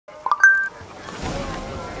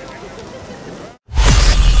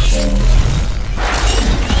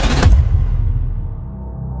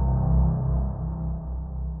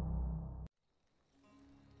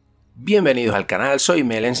Bienvenidos al canal, soy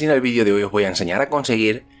Melen. En el vídeo de hoy os voy a enseñar a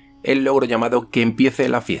conseguir el logro llamado Que empiece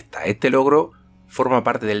la fiesta. Este logro forma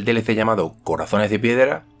parte del DLC llamado Corazones de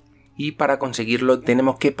Piedra y para conseguirlo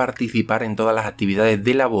tenemos que participar en todas las actividades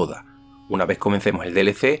de la boda. Una vez comencemos el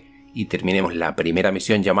DLC y terminemos la primera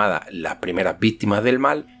misión llamada Las primeras víctimas del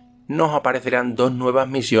mal, nos aparecerán dos nuevas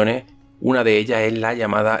misiones. Una de ellas es la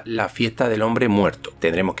llamada la fiesta del hombre muerto.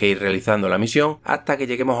 Tendremos que ir realizando la misión hasta que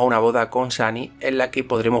lleguemos a una boda con Shani en la que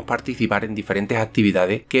podremos participar en diferentes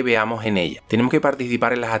actividades que veamos en ella. Tenemos que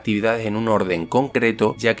participar en las actividades en un orden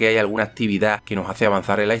concreto, ya que hay alguna actividad que nos hace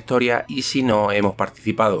avanzar en la historia y si no hemos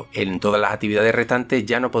participado en todas las actividades restantes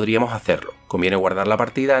ya no podríamos hacerlo. Conviene guardar la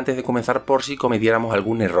partida antes de comenzar por si cometiéramos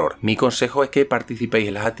algún error. Mi consejo es que participéis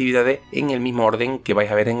en las actividades en el mismo orden que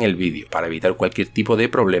vais a ver en el vídeo, para evitar cualquier tipo de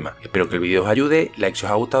problema. Espero que el vídeo os ayude, like si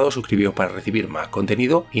os ha gustado, suscribíos para recibir más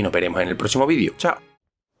contenido y nos veremos en el próximo vídeo. ¡Chao!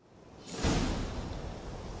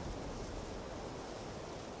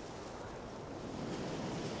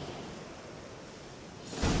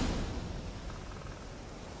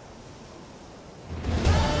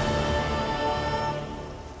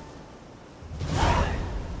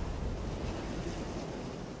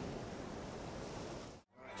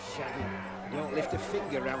 Shani, don't lift a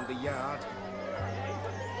finger round the yard.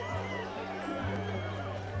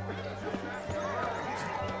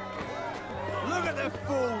 Look at the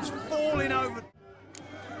fools falling over.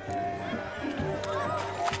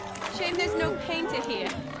 Shame there's no painter here.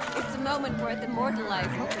 It's a moment worth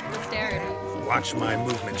immortalizing for posterity. Watch my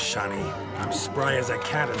movement, Shani. I'm spry as a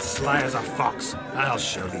cat and sly as a fox. I'll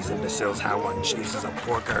show these imbeciles how one chases a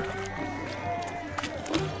porker.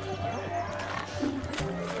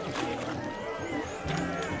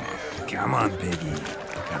 Come on, piggy.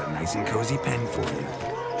 Got a nice and cozy pen for you.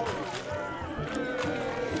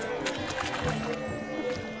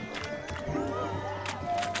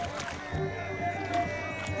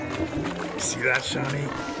 See that, Shani?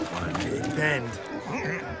 One big pen.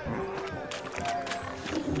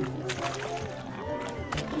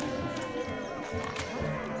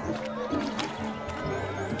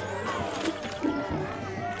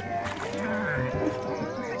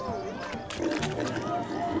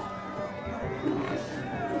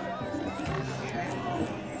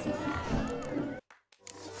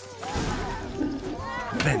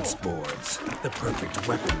 Fence boards, the perfect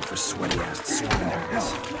weapon for sweaty-ass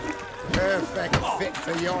swingers. Perfect fit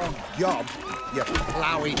for your job, you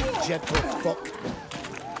ploughy, gentle fuck.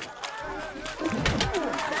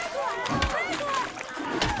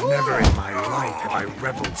 Never in my life have I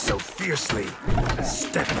reveled so fiercely.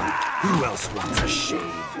 Step up. Who else wants a shave?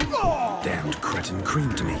 Damned cretin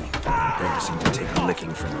creamed me. Embarrassing to take a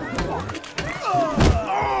licking from a boar.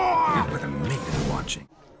 And with a maiden watching.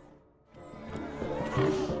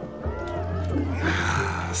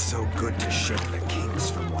 So good to shake the kinks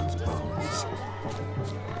from one's bones.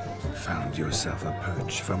 Found yourself a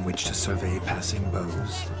perch from which to survey passing beaux.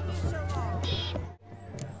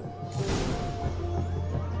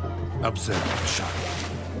 Observe,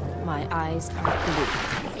 Shani. My eyes are blue.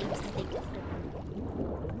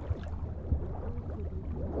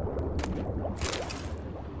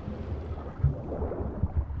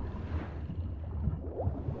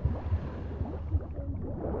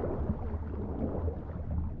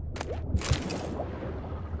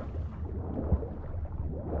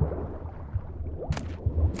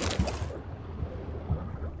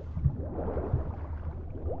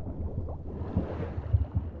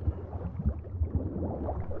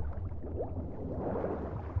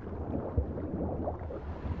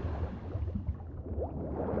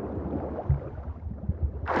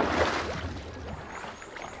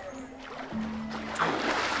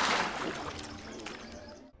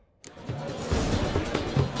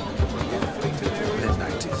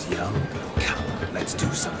 Let's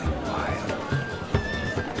do something wild.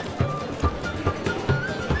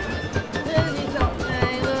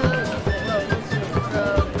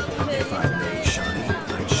 If I may, Shani,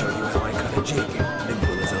 I'd show you how I cut a jig,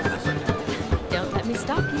 nimble as a leopard. Don't let me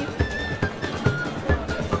stop you.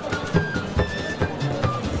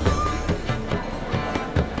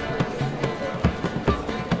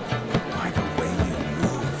 By the way you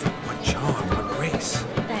move, what charm, what grace.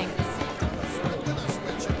 Thanks.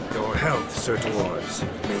 Your health, Sir Dwarves.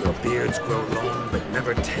 May your beards grow long, but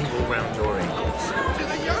never tangle round your ankles. To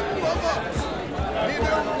the young lovers, may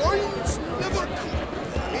their loins never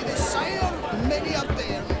cut, may they sire many a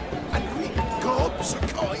bear and reap gobs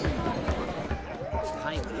of coin.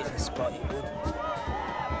 Time hitting spotty good.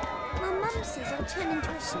 My mum says I'll turn into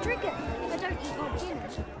a strigger if I don't eat my dinner.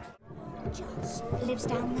 Lives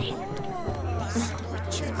down the hill.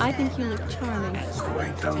 I think you look charming.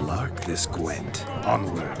 Quite the lark, this Gwent.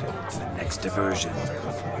 Onward to the next diversion.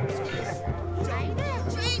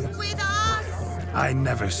 Drink with us! I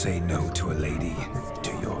never say no to a lady.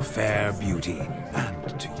 To your fair beauty,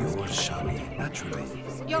 and to yours, Shani, naturally.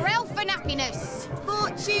 Your elfin happiness.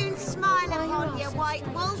 Fortune smile upon you, white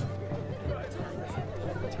wolf.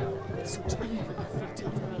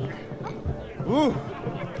 Ooh.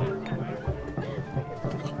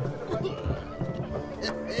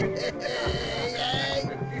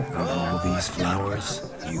 Of all these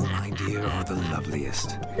flowers, you, my dear, are the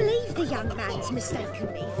loveliest. Believe the young man's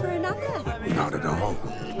mistaken me for another. Not at all.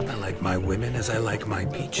 I like my women as I like my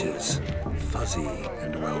peaches. Fuzzy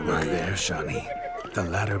and well right there, Shani. The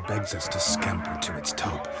ladder begs us to scamper to its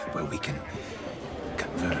top, where we can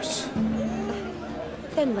converse.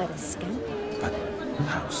 Then let us scamper. But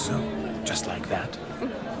how so? Just like that?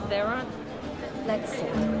 There aren't. Let's see.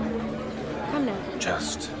 Come now.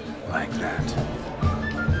 Just like that?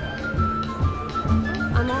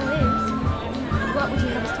 I'm all ears. What would you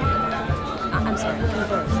have us talk about? I'm sorry,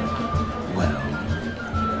 converse. Well,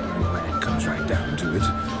 when it comes right down to it,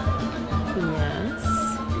 Yes?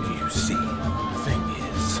 you see, the thing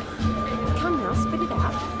is, Come now, spit it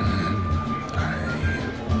out.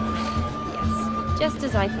 Yes, just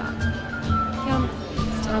as I thought. Come,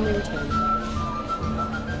 it's time we return.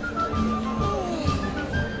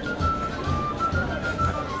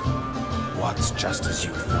 What's just as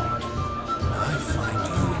you thought? I find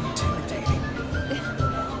you intimidating.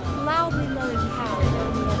 Loudly lowing cow.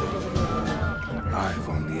 I've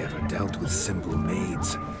only ever dealt with simple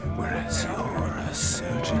maids, whereas you're a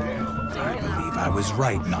surgeon. I believe I was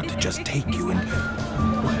right not to just take you and...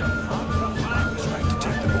 Well, I was right to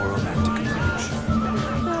take the more romantic approach.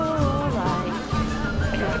 Oh, all right.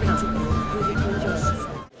 Now come, we'll enjoy ourselves.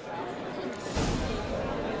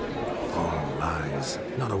 All lies,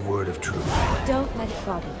 not a word of truth. Don't let it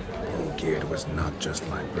bother you. Gerd was not just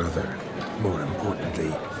my brother. More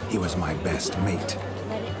importantly, he was my best mate.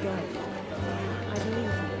 Let it go. I believe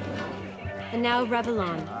you. And now revel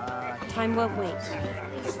on. Time won't wait.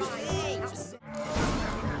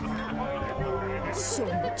 So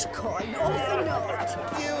much coin off the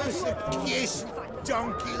note. Give us a kiss,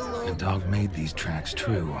 donkey The lord. dog made these tracks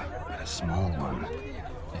true, but a small one.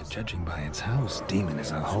 And judging by its house, Demon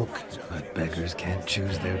is a hulk, but beggars can't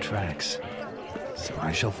choose their tracks. So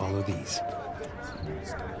I shall follow these.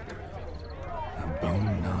 A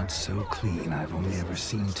bone not so clean I've only ever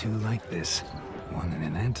seen two like this. One in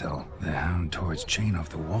an anthill, the hound tore its chain off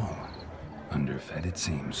the wall. Underfed it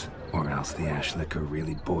seems, or else the ash liquor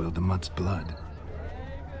really boiled the mutt's blood.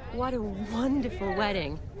 What a wonderful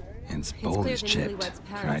wedding. Its bowl clear is the chipped, newlyweds'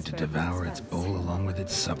 parents tried to were devour its expense. bowl along with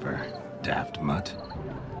its supper. Daft mutt.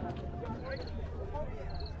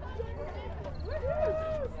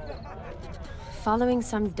 Following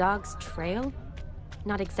some dog's trail?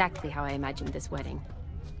 Not exactly how I imagined this wedding.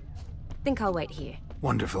 Think I'll wait here.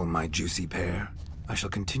 Wonderful, my juicy pair. I shall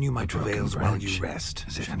continue my travails while you rest.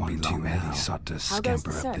 As if one too many sought to How goes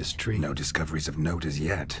the scamper up this search? tree. No discoveries of note as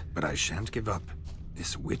yet, but I shan't give up.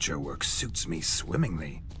 This witcher work suits me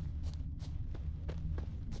swimmingly.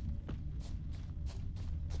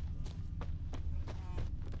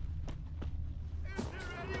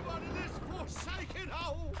 Anyone in this forsaken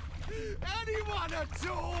hole? Anyone at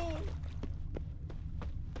all?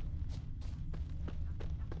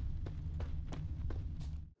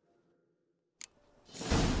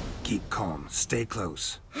 Keep calm, stay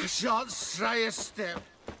close. I shan't stray a step.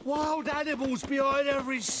 Wild animals behind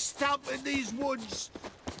every stump in these woods.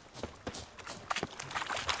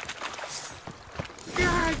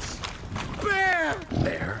 Gads! Bear!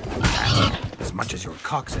 There. As much as your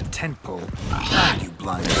cock's a tent pole. Ah, you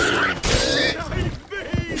blind fool. Save me!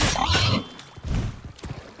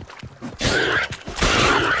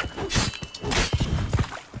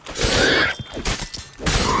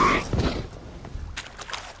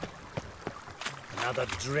 Another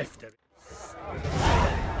drifter.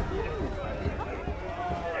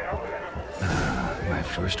 My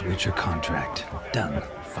first witcher contract. Done.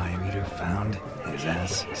 Fire eater found. His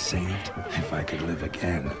ass saved. If I could live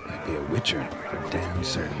again, I'd be a witcher for damn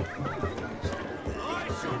certain.